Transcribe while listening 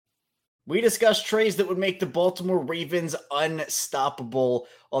We discussed trades that would make the Baltimore Ravens unstoppable.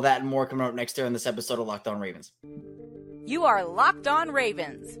 All that and more coming up next here on this episode of Locked On Ravens. You are Locked On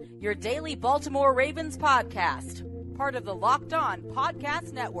Ravens, your daily Baltimore Ravens podcast, part of the Locked On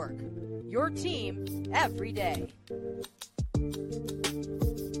Podcast Network, your team every day.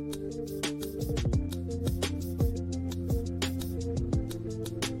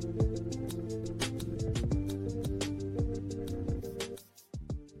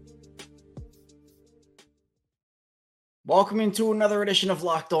 Welcome into another edition of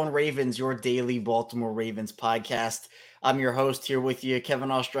Locked On Ravens, your daily Baltimore Ravens podcast. I'm your host here with you, Kevin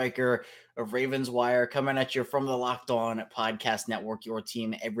Ostreicher of Ravens Wire, coming at you from the Locked On Podcast Network, your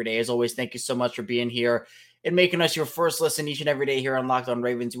team every day. As always, thank you so much for being here and making us your first listen each and every day here on Locked On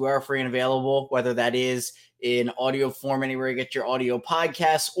Ravens. We are free and available, whether that is in audio form anywhere you get your audio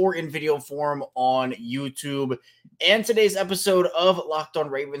podcasts or in video form on YouTube. And today's episode of Locked On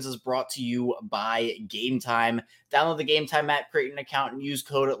Ravens is brought to you by Game Time. Download the Game Time app, create an account, and use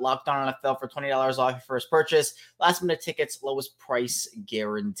code LOCKEDONNFL for $20 off your first purchase. Last minute tickets, lowest price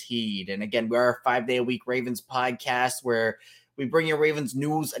guaranteed. And again, we are a 5-day-a-week Ravens podcast where we bring you Ravens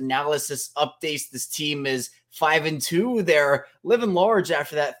news, analysis, updates. This team is 5-2. They're living large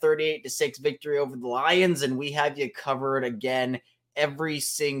after that 38-6 victory over the Lions, and we have you covered again every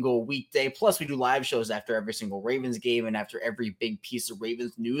single weekday. Plus, we do live shows after every single Ravens game and after every big piece of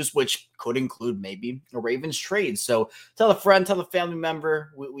Ravens news, which could include maybe a Ravens trade. So tell a friend, tell a family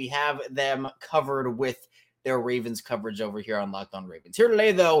member. We have them covered with their Ravens coverage over here on Locked On Ravens. Here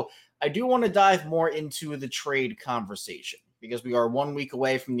today, though, I do want to dive more into the trade conversation because we are 1 week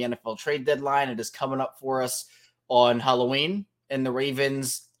away from the NFL trade deadline. It is coming up for us on Halloween, and the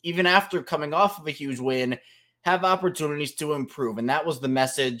Ravens, even after coming off of a huge win, have opportunities to improve. And that was the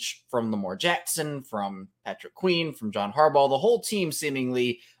message from Lamar Jackson, from Patrick Queen, from John Harbaugh. The whole team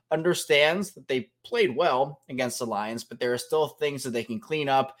seemingly understands that they played well against the Lions, but there are still things that they can clean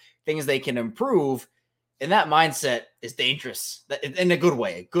up, things they can improve. And that mindset is dangerous in a good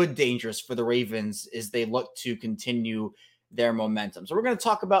way, good dangerous for the Ravens as they look to continue their momentum. So we're going to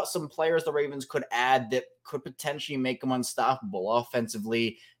talk about some players the Ravens could add that could potentially make them unstoppable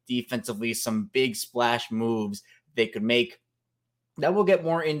offensively, defensively, some big splash moves they could make. Then we'll get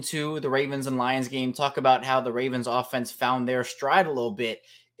more into the Ravens and Lions game, talk about how the Ravens offense found their stride a little bit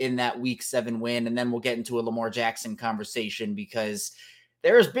in that Week 7 win. And then we'll get into a Lamar Jackson conversation because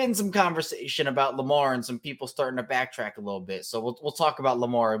there's been some conversation about Lamar and some people starting to backtrack a little bit. So we'll talk about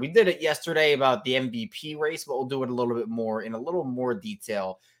Lamar. We did it yesterday about the MVP race, but we'll do it a little bit more in a little more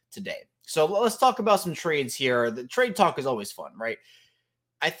detail today. So let's talk about some trades here. The trade talk is always fun, right?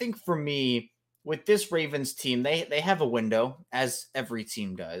 I think for me, with this Ravens team, they have a window, as every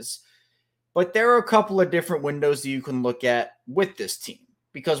team does. But there are a couple of different windows that you can look at with this team.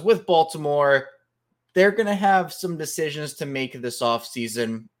 Because with Baltimore, they're going to have some decisions to make this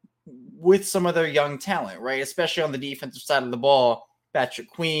offseason with some of their young talent, right? Especially on the defensive side of the ball. Patrick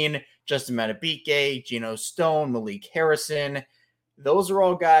Queen, Justin Madubuike, Geno Stone, Malik Harrison. Those are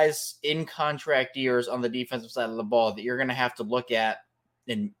all guys in contract years on the defensive side of the ball that you're going to have to look at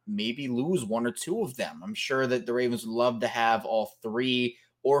and maybe lose one or two of them. I'm sure that the Ravens would love to have all 3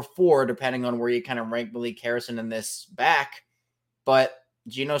 or 4, depending on where you kind of rank Malik Harrison in this back. But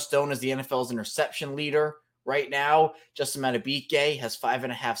Geno Stone is the NFL's interception leader right now. Justin Madubuike has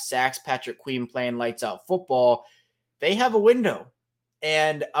 5.5 sacks. Patrick Queen playing lights out football. They have a window.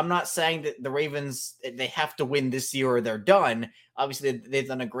 And I'm not saying that the Ravens, they have to win this year or they're done. Obviously, they've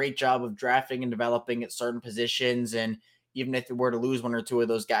done a great job of drafting and developing at certain positions. And even if they were to lose 1 or 2 of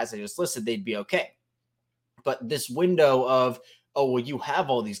those guys I just listed, they'd be okay. But this window of, oh, well, you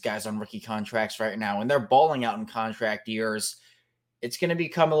have all these guys on rookie contracts right now, and they're balling out in contract years, it's going to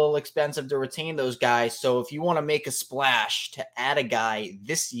become a little expensive to retain those guys. So if you want to make a splash to add a guy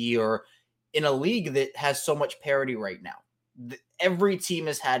this year in a league that has so much parity right now, every team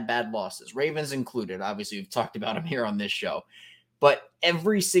has had bad losses, Ravens included. Obviously, we've talked about them here on this show. But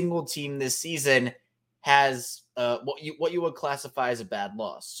every single team this season has what you would classify as a bad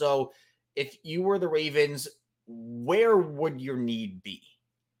loss. So if you were the Ravens, where would your need be?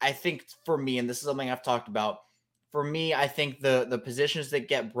 I think for me, and this is something I've talked about, for me, I think the positions that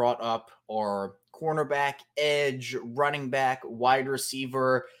get brought up are cornerback, edge, running back, wide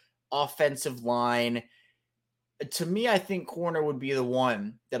receiver, offensive line. To me, I think corner would be the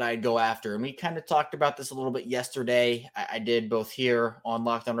one that I'd go after. And we kind of talked about this a little bit yesterday. I did both here on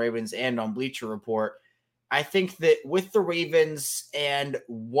Locked On Ravens and on Bleacher Report. I think that with the Ravens and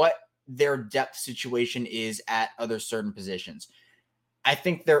what their depth situation is at other certain positions, I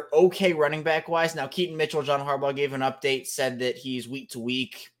think they're okay running back wise. Now, Keaton Mitchell, John Harbaugh gave an update, said that he's week to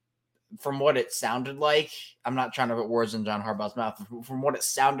week from what it sounded like, I'm not trying to put words in John Harbaugh's mouth. From what it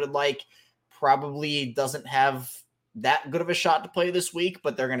sounded like, probably doesn't have that good of a shot to play this week,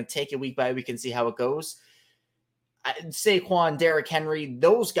 but they're going to take it week by week and see how it goes. Saquon, Derrick Henry,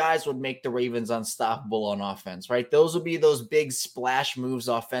 those guys would make the Ravens unstoppable on offense, right? Those would be those big splash moves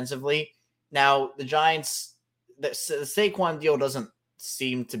offensively. Now, the Giants, the Saquon deal doesn't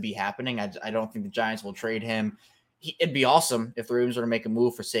seem to be happening. I don't think the Giants will trade him. It'd be awesome if the Ravens were to make a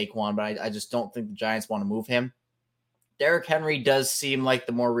move for Saquon, but I just don't think the Giants want to move him. Derrick Henry does seem like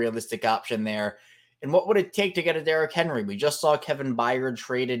the more realistic option there. And what would it take to get a Derrick Henry? We just saw Kevin Byard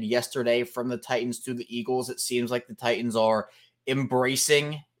traded yesterday from the Titans to the Eagles. It seems like the Titans are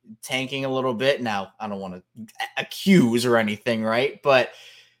embracing tanking a little bit. Now, I don't want to accuse or anything, right? But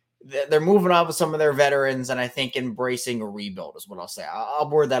they're moving off with some of their veterans, and I think embracing a rebuild is what I'll say. I'll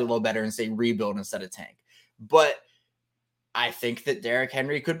word that a little better and say rebuild instead of tank. But I think that Derrick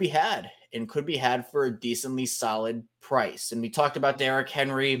Henry could be had for a decently solid price. And we talked about Derrick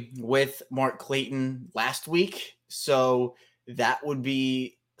Henry with Mark Clayton last week. So that would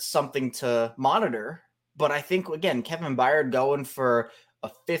be something to monitor. But I think, again, Kevin Byard going for a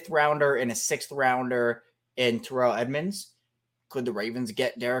 5th rounder and a 6th rounder in Terrell Edmonds. Could the Ravens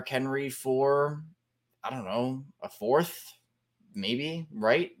get Derrick Henry for, I don't know, a 4th? Maybe,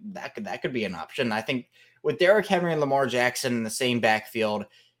 right? That could be an option. I think with Derrick Henry and Lamar Jackson in the same backfield,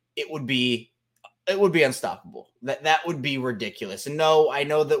 it would be unstoppable. That would be ridiculous. And no, I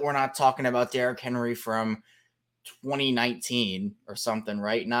know that we're not talking about Derrick Henry from 2019 or something,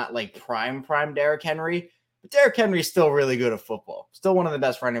 right? Not like prime Derrick Henry, but Derrick Henry is still really good at football. Still one of the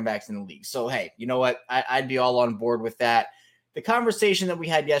best running backs in the league. So, hey, you know what? I'd be all on board with that. The conversation that we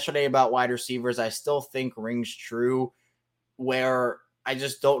had yesterday about wide receivers, I still think rings true, where I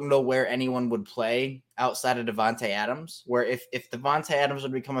just don't know where anyone would play outside of Davante Adams, where if Davante Adams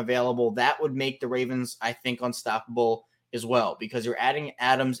would become available, that would make the Ravens, I think, unstoppable as well, because you're adding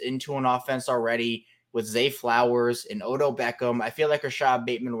Adams into an offense already with Zay Flowers and Odell Beckham. I feel like Rashad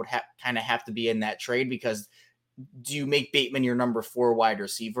Bateman would kind of have to be in that trade, because do you make Bateman your number 4 wide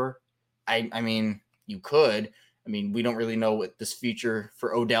receiver? I mean, you could. I mean, we don't really know what this future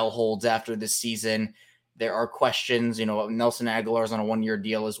for Odell holds after this season. There are questions, Nelson Aguilar's on a 1-year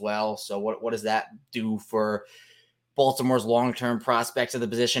deal as well. So what does that do for Baltimore's long-term prospects of the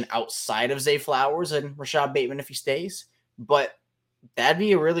position outside of Zay Flowers and Rashad Bateman if he stays? But that'd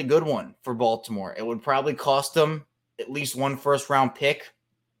be a really good one for Baltimore. It would probably cost them at least 1 first-round pick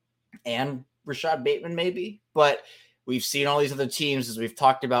and Rashad Bateman maybe. But we've seen all these other teams, as we've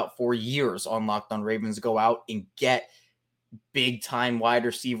talked about for years on Locked On Ravens, go out and get big-time wide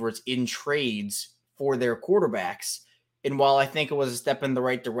receivers in trades for their quarterbacks. And while I think it was a step in the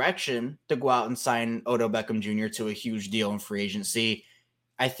right direction to go out and sign Odell Beckham Jr. to a huge deal in free agency,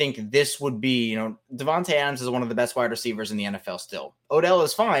 I think this would be, Davante Adams is one of the best wide receivers in the NFL still. Odell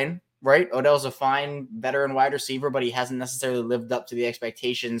is fine, right? Odell's a fine veteran wide receiver, but he hasn't necessarily lived up to the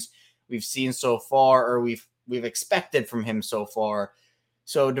expectations we've seen so far, or we've expected from him so far.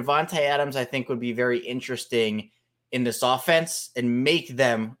 So Davante Adams, I think, would be very interesting in this offense and make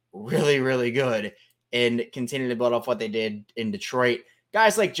them really, really good and continue to build off what they did in Detroit.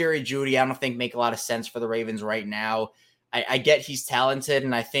 Guys like Jerry Jeudy, I don't think make a lot of sense for the Ravens right now. I get he's talented,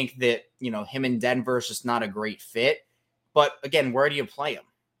 and I think that, him in Denver is just not a great fit. But again, where do you play him?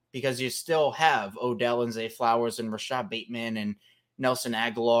 Because you still have Odell and Zay Flowers and Rashad Bateman and Nelson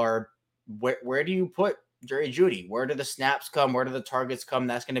Aguilar. Where do you put Jerry Jeudy? Where do the snaps come? Where do the targets come?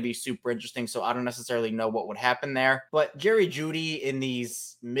 That's going to be super interesting. So I don't necessarily know what would happen there. But Jerry Jeudy in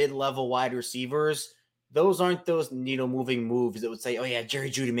these mid-level wide receivers, those aren't those needle-moving moves that would say, oh, yeah,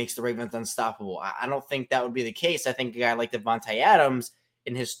 Jerry Jeudy makes the Ravens unstoppable. I don't think that would be the case. I think a guy like Davante Adams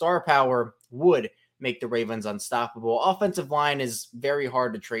and his star power would make the Ravens unstoppable. Offensive line is very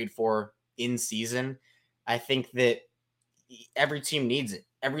hard to trade for in season. I think that every team needs it.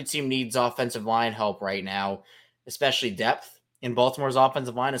 Every team needs offensive line help right now, especially depth. And Baltimore's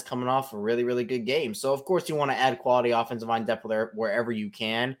offensive line is coming off a really, really good game. So, of course, you want to add quality offensive line depth wherever you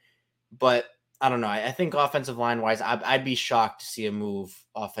can. But I don't know. I think offensive line-wise, I'd be shocked to see a move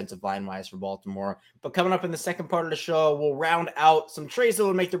offensive line-wise for Baltimore. But coming up in the second part of the show, we'll round out some trades that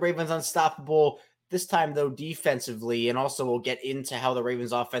would make the Ravens unstoppable. This time, though, defensively, and also we'll get into how the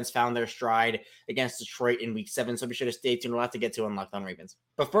Ravens offense found their stride against Detroit in Week 7. So be sure to stay tuned. We'll have to get to on Locked On Ravens.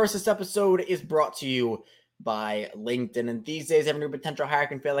 But first, this episode is brought to you by LinkedIn. And these days, every new potential hire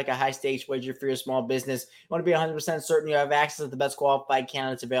can feel like a high-stakes wager for your small business. You want to be 100% certain you have access to the best qualified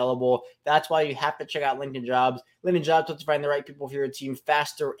candidates available. That's why you have to check out LinkedIn Jobs. LinkedIn Jobs helps you find the right people for your team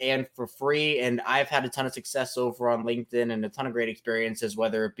faster and for free. And I've had a ton of success over on LinkedIn and a ton of great experiences,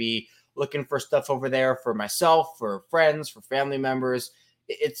 whether it be looking for stuff over there for myself, for friends, for family members.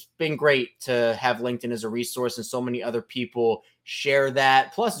 It's been great to have LinkedIn as a resource, and so many other people share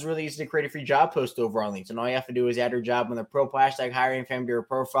that. Plus, it's really easy to create a free job post over on LinkedIn. All you have to do is add your job on the profile, hashtag hiring, family, your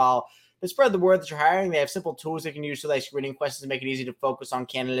profile. To spread the word that you're hiring, they have simple tools they can use, so like screening questions, to make it easy to focus on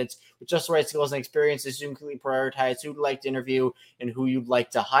candidates with just the right skills and experiences. You can clearly prioritize who you'd like to interview and who you'd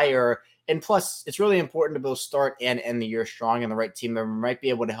like to hire. And plus, it's really important to both start and end the year strong, and the right team member might be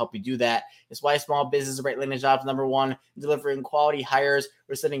able to help you do that. It's why small businesses rate LinkedIn Jobs number one in delivering quality hires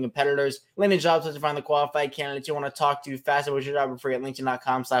or setting competitors. LinkedIn Jobs lets you find the qualified candidates you want to talk to faster with your job for free at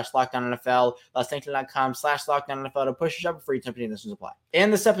linkedin.com/lockdownNFL. That's linkedin.com/lockdownNFL to push your job for free. Tempting conditions apply.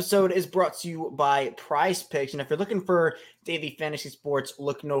 And this episode is brought to you by Prize Picks. And if you're looking for daily fantasy sports,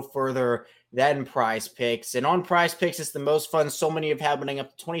 look no further than Prize Picks. And on Prize Picks, it's the most fun so many have had, winning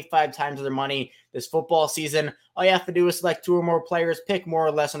up to 25 times their money this football season. All you have to do is select two or more players, pick more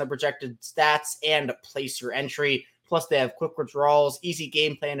or less on the projected stats, and place your entry. Plus, they have quick withdrawals, easy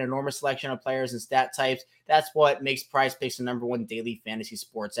gameplay, and an enormous selection of players and stat types. That's what makes Prize Picks the number one daily fantasy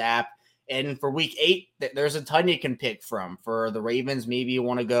sports app. And for week 8, there's a ton you can pick from. For the Ravens, maybe you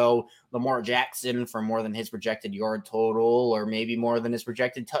want to go Lamar Jackson for more than his projected yard total, or maybe more than his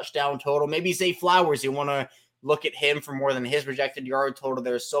projected touchdown total. Maybe Zay Flowers, you want to look at him for more than his projected yard total.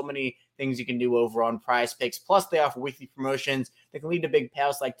 There's so many things you can do over on Prize Picks. Plus, they offer weekly promotions that can lead to big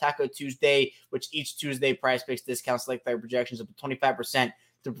payouts like Taco Tuesday, which each Tuesday Prize Picks discounts select player projections up to 25%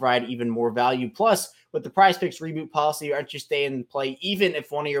 to provide even more value. Plus, with the Prize Picks reboot policy, your entry stay in play even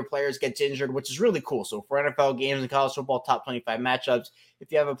if one of your players gets injured, which is really cool. So for NFL games and college football top 25 matchups,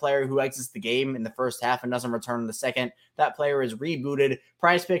 if you have a player who exits the game in the first half and doesn't return in the second, that player is rebooted.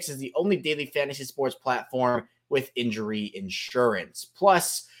 Prize Picks is the only daily fantasy sports platform with injury insurance.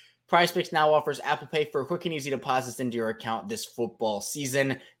 Plus, Prize Picks now offers Apple Pay for quick and easy deposits into your account this football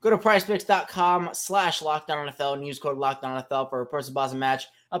season. Go to prizepicks.com/LockedOnNFL and use code LockedOnNFL for a first deposit match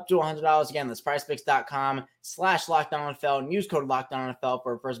up to $100. Again, that's prizepicks.com/LockedOnNFL and use code LockedOnNFL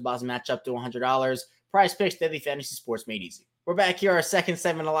for a first deposit match up to $100. Prize Picks, daily fantasy sports made easy. We're back here, our second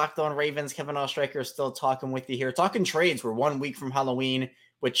segment of Locked On Ravens. Kevin Oestreicher is still talking with you here, talking trades. We're 1 week from Halloween,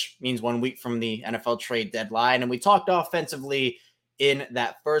 which means 1 week from the NFL trade deadline. And we talked offensively in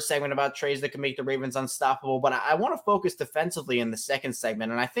that first segment about trades that can make the Ravens unstoppable. But I want to focus defensively in the second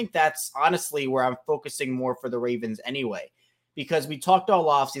segment. And I think that's honestly where I'm focusing more for the Ravens anyway, because we talked all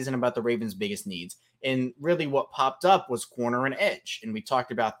offseason about the Ravens' biggest needs. And really what popped up was corner and edge. And we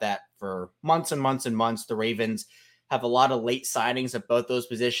talked about that for months and months and months. The Ravens have a lot of late signings at both those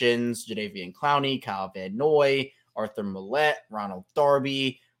positions: Jadeveon Clowney, Kyle Van Noy, Arthur Millette, Ronald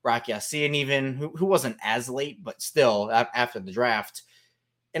Darby, Rock Ya-Sin even, who wasn't as late, but still after the draft.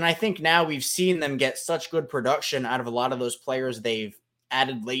 And I think now we've seen them get such good production out of a lot of those players they've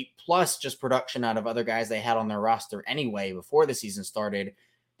added late, plus just production out of other guys they had on their roster anyway before the season started.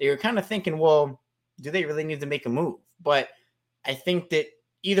 They were kind of thinking, well, do they really need to make a move? But I think that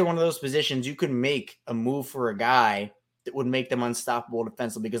either one of those positions, you could make a move for a guy that would make them unstoppable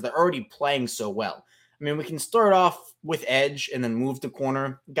defensively because they're already playing so well. I mean, we can start off with edge and then move to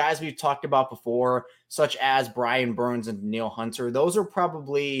corner. Guys we've talked about before, such as Brian Burns and Danielle Hunter, those are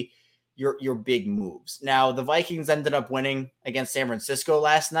probably your big moves. Now, the Vikings ended up winning against San Francisco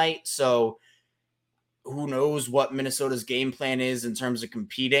last night, so who knows what Minnesota's game plan is in terms of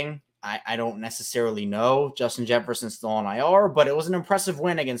competing. I don't necessarily know. Justin Jefferson's still on IR, but it was an impressive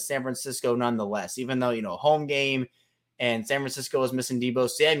win against San Francisco nonetheless, even though, home game and San Francisco is missing Deebo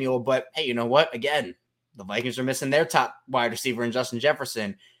Samuel. But hey, you know what? Again, the Vikings are missing their top wide receiver in Justin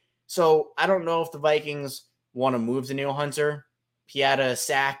Jefferson. So I don't know if the Vikings want to move Danielle Hunter. He had a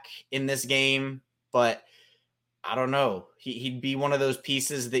sack in this game, but I don't know. He'd be one of those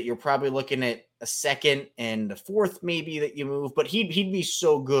pieces that you're probably looking at a second and a fourth maybe that you move, but he'd be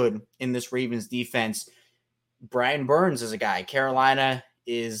so good in this Ravens defense. Brian Burns is a guy. Carolina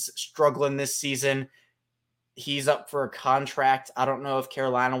is struggling this season. He's up for a contract. I don't know if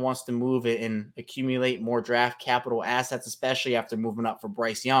Carolina wants to move it and accumulate more draft capital assets, especially after moving up for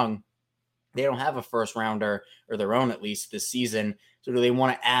Bryce Young. They don't have a first rounder, or their own at least, this season. So do they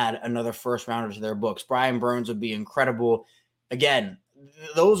want to add another first rounder to their books? Brian Burns would be incredible. Again,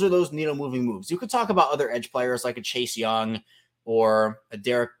 those are those needle moving moves. You could talk about other edge players like a Chase Young or a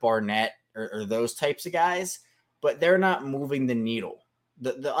Derek Barnett or those types of guys, but they're not moving the needle.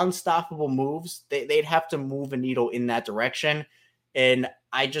 The unstoppable moves, they'd have to move a needle in that direction. And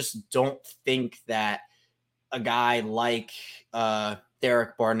I just don't think that a guy like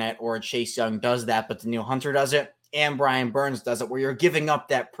Derek Barnett or Chase Young does that, but Danielle Hunter does it, and Brian Burns does it, where you're giving up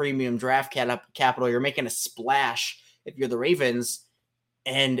that premium draft capital. You're making a splash if you're the Ravens.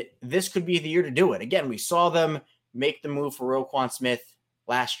 And this could be the year to do it. Again, we saw them make the move for Roquan Smith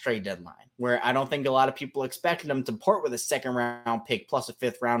last trade deadline, where I don't think a lot of people expected them to part with a second round pick plus a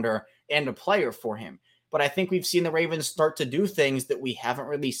fifth rounder and a player for him. But I think we've seen the Ravens start to do things that we haven't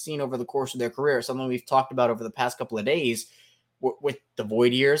really seen over the course of their career, something we've talked about over the past couple of days with the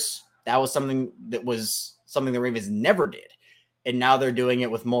void years. That was something the Ravens never did. And now they're doing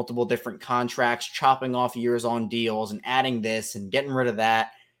it with multiple different contracts, chopping off years on deals and adding this and getting rid of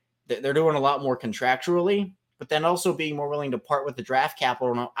that. They're doing a lot more contractually, but then also being more willing to part with the draft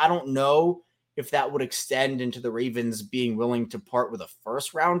capital. I don't know if that would extend into the Ravens being willing to part with a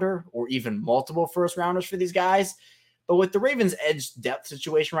first rounder or even multiple first rounders for these guys. But with the Ravens edge depth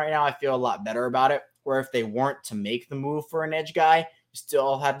situation right now, I feel a lot better about it, where if they weren't to make the move for an edge guy, you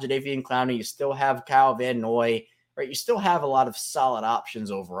still have Jadeveon Clowney, you still have Kyle Van Noy, right? You still have a lot of solid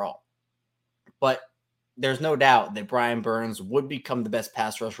options overall. But there's no doubt that Brian Burns would become the best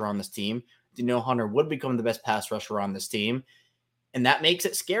pass rusher on this team. Danielle Hunter would become the best pass rusher on this team. And that makes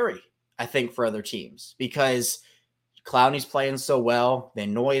it scary, I think, for other teams, because Clowney's playing so well.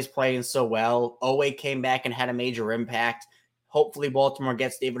 Van Noy is playing so well. Owe came back and had a major impact. Hopefully Baltimore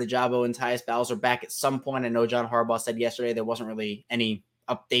gets David Ojabo and Tyus Bowser back at some point. I know John Harbaugh said yesterday there wasn't really any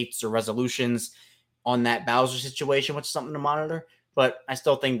updates or resolutions on that Bowser situation, which is something to monitor. But I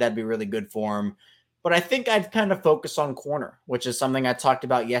still think that'd be really good for him. But I think I'd kind of focus on corner, which is something I talked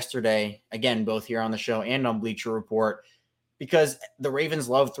about yesterday, again, both here on the show and on Bleacher Report, because the Ravens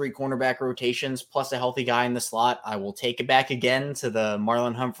love 3 cornerback rotations plus a healthy guy in the slot. I will take it back again to the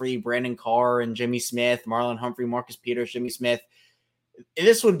Marlon Humphrey, Brandon Carr, and Jimmy Smith, Marlon Humphrey, Marcus Peters, Jimmy Smith.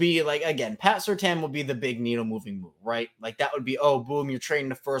 This would be like, again, Pat Surtain would be the big needle moving move, right? Like that would be, oh, boom, you're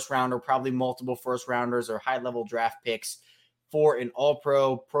trading a first rounder, probably multiple first rounders or high level draft picks for an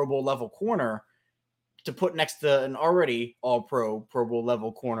all-pro, Pro Bowl level corner to put next to an already all-pro, Pro Bowl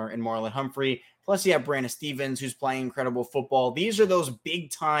level corner in Marlon Humphrey. Plus you have Brandon Stevens, who's playing incredible football. These are those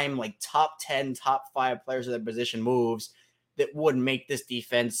big-time, like top 10, top 5 players of their position moves that would make this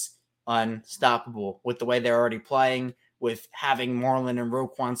defense unstoppable with the way they're already playing, with having Marlon and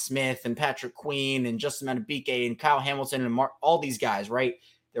Roquan Smith and Patrick Queen and Justin Madubuike and Kyle Hamilton and all these guys, right?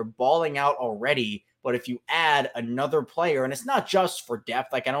 They're balling out already. But if you add another player, and it's not just for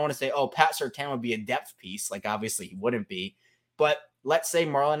depth, like I don't want to say, oh, Pat Surtain would be a depth piece. Like obviously he wouldn't be. But let's say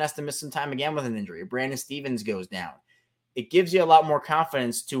Marlon has to miss some time again with an injury, or Brandon Stevens goes down. It gives you a lot more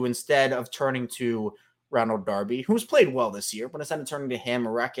confidence to, instead of turning to Ronald Darby, who's played well this year, but instead of turning to him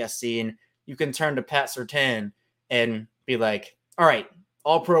or Rock Yassin, you can turn to Pat Surtain and be like, all right,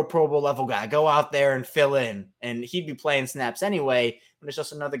 all-pro, Pro Bowl level guy, go out there and fill in. And he'd be playing snaps anyway, but it's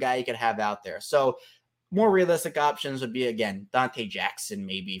just another guy you could have out there. So more realistic options would be, again, Dante Jackson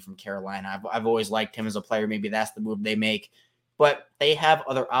maybe from Carolina. I've always liked him as a player. Maybe that's the move they make. But they have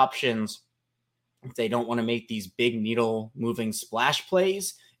other options if they don't want to make these big needle-moving splash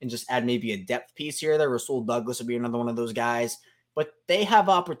plays and just add maybe a depth piece here. There, Rasul Douglas would be another one of those guys. But they have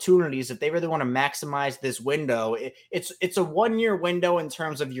opportunities if they really want to maximize this window. It's a one-year window in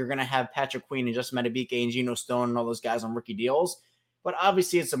terms of you're going to have Patrick Queen and Justin Madubuike and Geno Stone and all those guys on rookie deals. But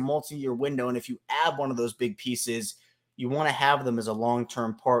obviously it's a multi-year window. And if you add one of those big pieces, you want to have them as a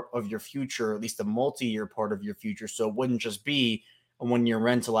long-term part of your future, at least a multi-year part of your future. So it wouldn't just be a one-year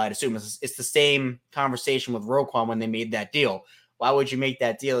rental, I'd assume. It's the same conversation with Roquan when they made that deal. Why would you make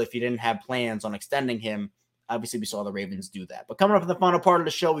that deal if you didn't have plans on extending him? Obviously, we saw the Ravens do that. But coming up in the final part of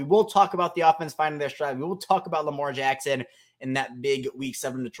the show, we will talk about the offense finding their stride. We will talk about Lamar Jackson and that big Week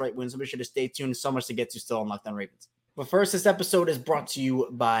 7 Detroit win. So be sure to stay tuned. So much to get to still on Locked On Ravens. But first, this episode is brought to you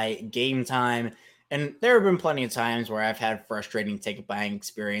by Game Time. And there have been plenty of times where I've had frustrating ticket buying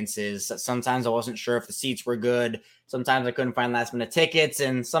experiences. Sometimes I wasn't sure if the seats were good. Sometimes I couldn't find last minute tickets.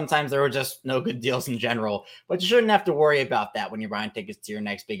 And sometimes there were just no good deals in general. But you shouldn't have to worry about that when you're buying tickets to your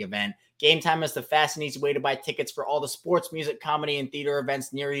next big event. Game Time is the fast and easy way to buy tickets for all the sports, music, comedy, and theater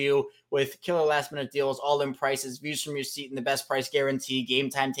events near you with killer last minute deals, all-in prices, views from your seat, and the best price guarantee.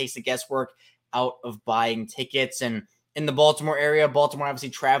 Game Time takes the guesswork out of buying tickets. And in the Baltimore area, Baltimore obviously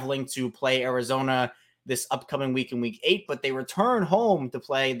traveling to play Arizona this upcoming week in Week 8, but they return home to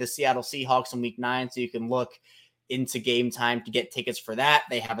play the Seattle Seahawks in Week 9, so you can look into Game Time to get tickets for that.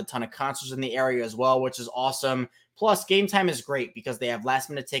 They have a ton of concerts in the area as well, which is awesome. Plus, Game Time is great because they have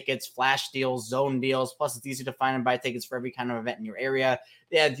last-minute tickets, flash deals, zone deals, plus it's easy to find and buy tickets for every kind of event in your area.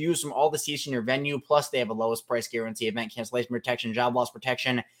 They have views from all the seats in your venue, plus they have a lowest price guarantee, event cancellation protection, job loss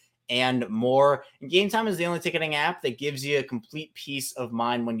protection, and more. And Game Time is the only ticketing app that gives you a complete peace of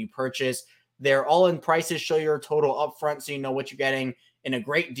mind when you purchase. Their all-in prices show your total upfront so you know what you're getting. and a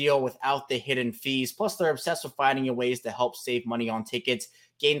great deal without the hidden fees. Plus, they're obsessed with finding you ways to help save money on tickets.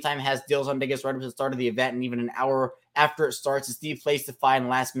 Game Time has deals on tickets right up to the start of the event, and even an hour after it starts. It's the place to find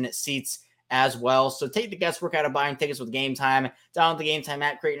last-minute seats as well. So take the guesswork out of buying tickets with Game Time. Download the Game Time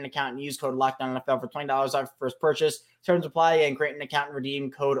app, create an account, and use code LOCKEDONNFL for $20 off your first purchase. Terms apply, and create an account and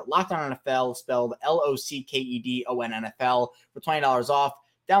redeem code LOCKEDONNFL, spelled LOCKEDONNFL, for $20 off.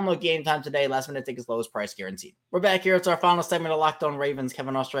 Download Game Time today. Last minute tickets, lowest price guaranteed. We're back here. It's our final segment of Locked On Ravens.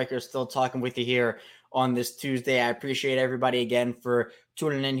 Kevin Oestreicher still talking with you here on this Tuesday. I appreciate everybody again for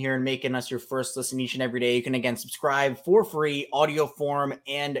tuning in here and making us your first listen each and every day. You can again subscribe for free, audio form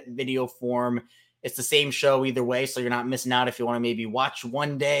and video form. It's the same show either way, so you're not missing out. If you want to maybe watch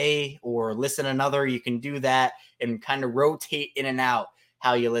one day or listen another, you can do that and kind of rotate in and out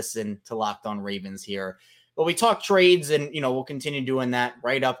how you listen to Locked On Ravens here. But we talk trades, and we'll continue doing that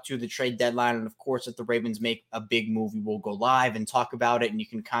right up to the trade deadline. And of course, if the Ravens make a big move, we will go live and talk about it. And you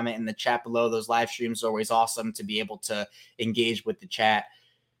can comment in the chat below. Those live streams are always awesome to be able to engage with the chat.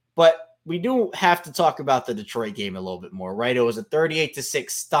 But we do have to talk about the Detroit game a little bit more, right? It was a 38-6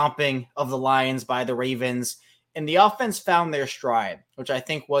 stomping of the Lions by the Ravens, and the offense found their stride, which I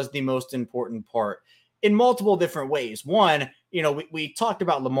think was the most important part in multiple different ways. One, we talked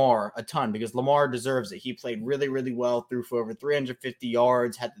about Lamar a ton because Lamar deserves it. He played really, really well, threw for over 350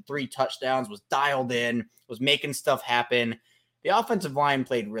 yards, had the 3 touchdowns, was dialed in, was making stuff happen. The offensive line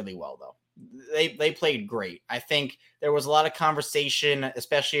played really well, though. They played great. I think there was a lot of conversation,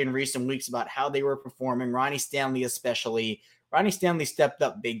 especially in recent weeks, about how they were performing. Ronnie Stanley especially. Ronnie Stanley stepped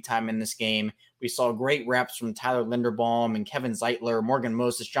up big time in this game. We saw great reps from Tyler Linderbaum and Kevin Zeitler, Morgan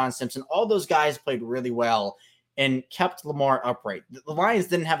Moses, John Simpson. All those guys played really well and kept Lamar upright. The Lions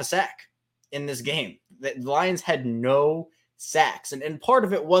didn't have a sack in this game. The Lions had no sacks. And part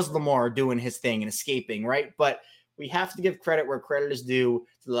of it was Lamar doing his thing and escaping, right? But we have to give credit where credit is due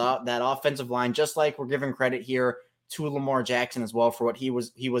to that offensive line, just like we're giving credit here to Lamar Jackson as well for what he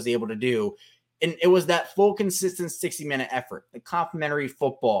was able to do. And it was that full, consistent 60-minute effort, the complimentary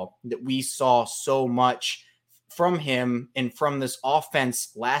football that we saw so much from him and from this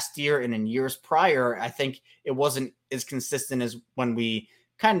offense last year and in years prior. I think it wasn't as consistent as when we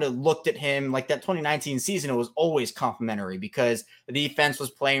kind of looked at him like that 2019 season. It was always complimentary because the defense was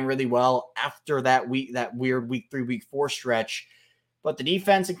playing really well after that weird week 3, week 4 stretch. But the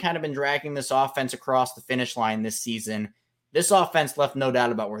defense had kind of been dragging this offense across the finish line this season. This offense left no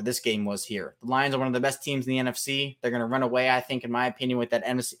doubt about where this game was here. The Lions are one of the best teams in the NFC. They're going to run away, I think, in my opinion, with that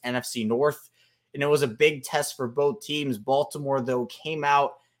NFC North. And it was a big test for both teams. Baltimore, though, came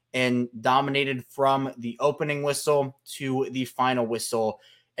out and dominated from the opening whistle to the final whistle.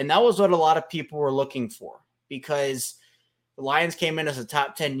 And that was what a lot of people were looking for, because the Lions came in as a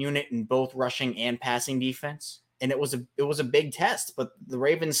top 10 unit in both rushing and passing defense. And it was a big test, but the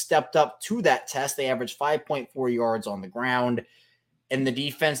Ravens stepped up to that test. They averaged 5.4 yards on the ground, and the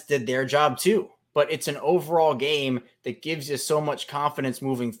defense did their job too. But it's an overall game that gives you so much confidence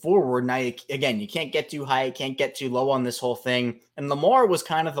moving forward. Now, you can't get too high, you can't get too low on this whole thing. And Lamar was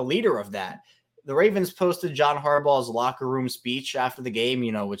kind of the leader of that. The Ravens posted John Harbaugh's locker room speech after the game,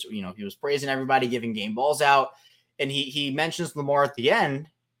 which he was praising everybody, giving game balls out. And he mentions Lamar at the end,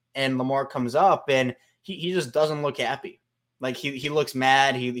 and Lamar comes up, and he just doesn't look happy. Like he looks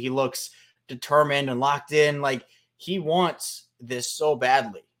mad. He looks determined and locked in. Like he wants this so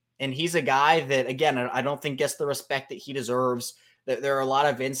badly. And he's a guy that, again, I don't think gets the respect that he deserves. There are a lot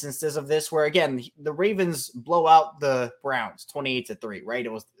of instances of this where, again, the Ravens blow out the Browns 28-3, right?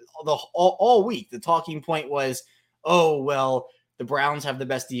 It was all week. The talking point was, oh, well, the Browns have the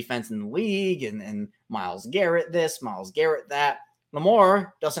best defense in the league, and Myles Garrett this, Myles Garrett that.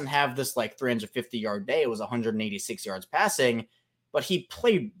 Lamar doesn't have this like 350-yard day. It was 186 yards passing, but he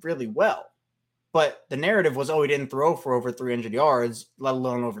played really well. But the narrative was, oh, he didn't throw for over 300 yards, let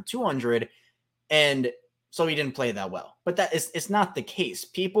alone over 200. And so he didn't play that well. But it's not the case.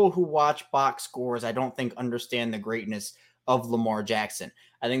 People who watch box scores, I don't think understand the greatness of Lamar Jackson.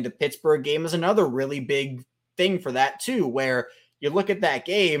 I think the Pittsburgh game is another really big thing for that too, where you look at that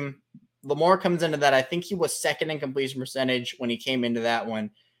game, Lamar comes into that. I think he was second in completion percentage when he came into that one.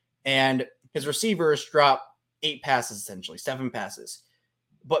 And his receivers dropped 8 passes, essentially, 7 passes.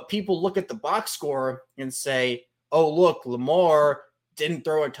 But people look at the box score and say, oh, look, Lamar didn't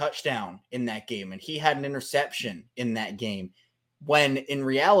throw a touchdown in that game, and he had an interception in that game. When in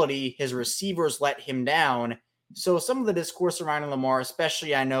reality, his receivers let him down. So some of the discourse surrounding Lamar,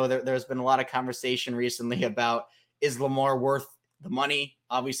 especially, I know that there's been a lot of conversation recently about, is Lamar worth the money?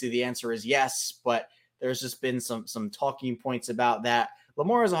 Obviously, the answer is yes, but there's just been some talking points about that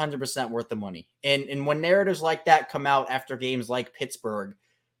Lamar is 100% worth the money. And when narratives like that come out after games like Pittsburgh,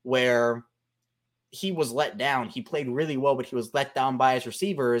 where he was let down, he played really well, but he was let down by his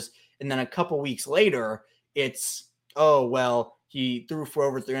receivers. And then a couple weeks later, it's, oh, well, he threw for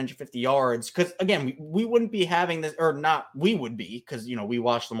over 350 yards. Because, again, we wouldn't be having this, or not, we would be, because, we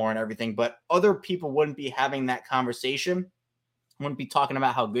watch Lamar and everything, but other people wouldn't be having that conversation, wouldn't be talking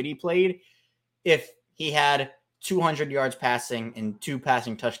about how good he played if he had 200 yards passing and 2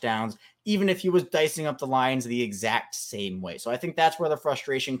 passing touchdowns, even if he was dicing up the lines the exact same way. So I think that's where the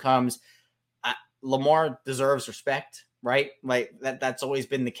frustration comes. Lamar deserves respect, right? Like that's always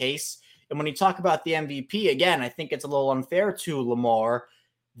been the case. And when you talk about the MVP, again, I think it's a little unfair to Lamar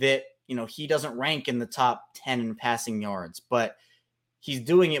that, he doesn't rank in the top 10 in passing yards, but he's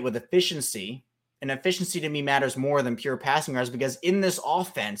doing it with efficiency. And efficiency to me matters more than pure passing yards, because in this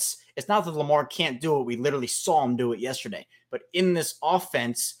offense, it's not that Lamar can't do it. We literally saw him do it yesterday. But in this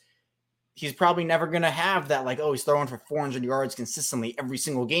offense, he's probably never going to have that, like, oh, he's throwing for 400 yards consistently every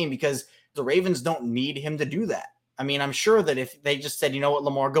single game, because the Ravens don't need him to do that. I mean, I'm sure that if they just said, you know what,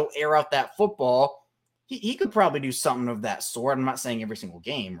 Lamar, go air out that football, he could probably do something of that sort. I'm not saying every single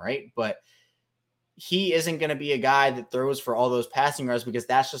game, right? But he isn't going to be a guy that throws for all those passing yards, because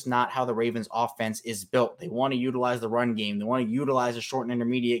that's just not how the Ravens offense is built. They want to utilize the run game. They want to utilize the short and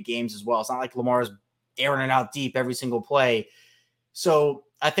intermediate games as well. It's not like Lamar's airing it out deep every single play. So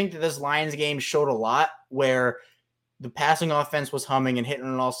I think that this Lions game showed a lot where the passing offense was humming and hitting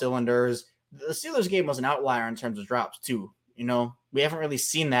on all cylinders. The Steelers game was an outlier in terms of drops too. We haven't really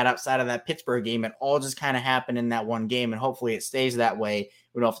seen that outside of that Pittsburgh game. It all just kind of happened in that one game, and hopefully it stays that way.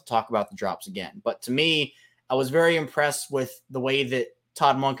 We don't have to talk about the drops again. But to me, I was very impressed with the way that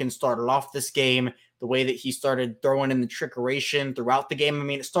Todd Monken started off this game, the way that he started throwing in the trickeration throughout the game. I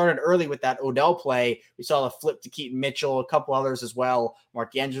mean, it started early with that Odell play. We saw the flip to Keaton Mitchell, a couple others as well.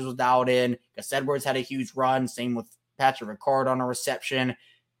 Mark Andrews was dialed in. Gus Edwards had a huge run. Same with Patrick Ricard on a reception.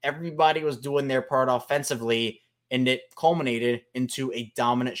 Everybody was doing their part offensively, and it culminated into a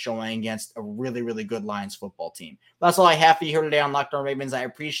dominant showing against a really, really good Lions football team. That's all I have for you here today on Locked On Ravens. I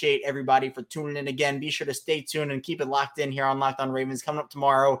appreciate everybody for tuning in again. Be sure to stay tuned and keep it locked in here on Locked On Ravens. Coming up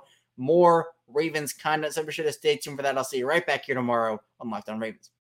tomorrow, more Ravens content, so be sure to stay tuned for that. I'll see you right back here tomorrow on Locked On Ravens.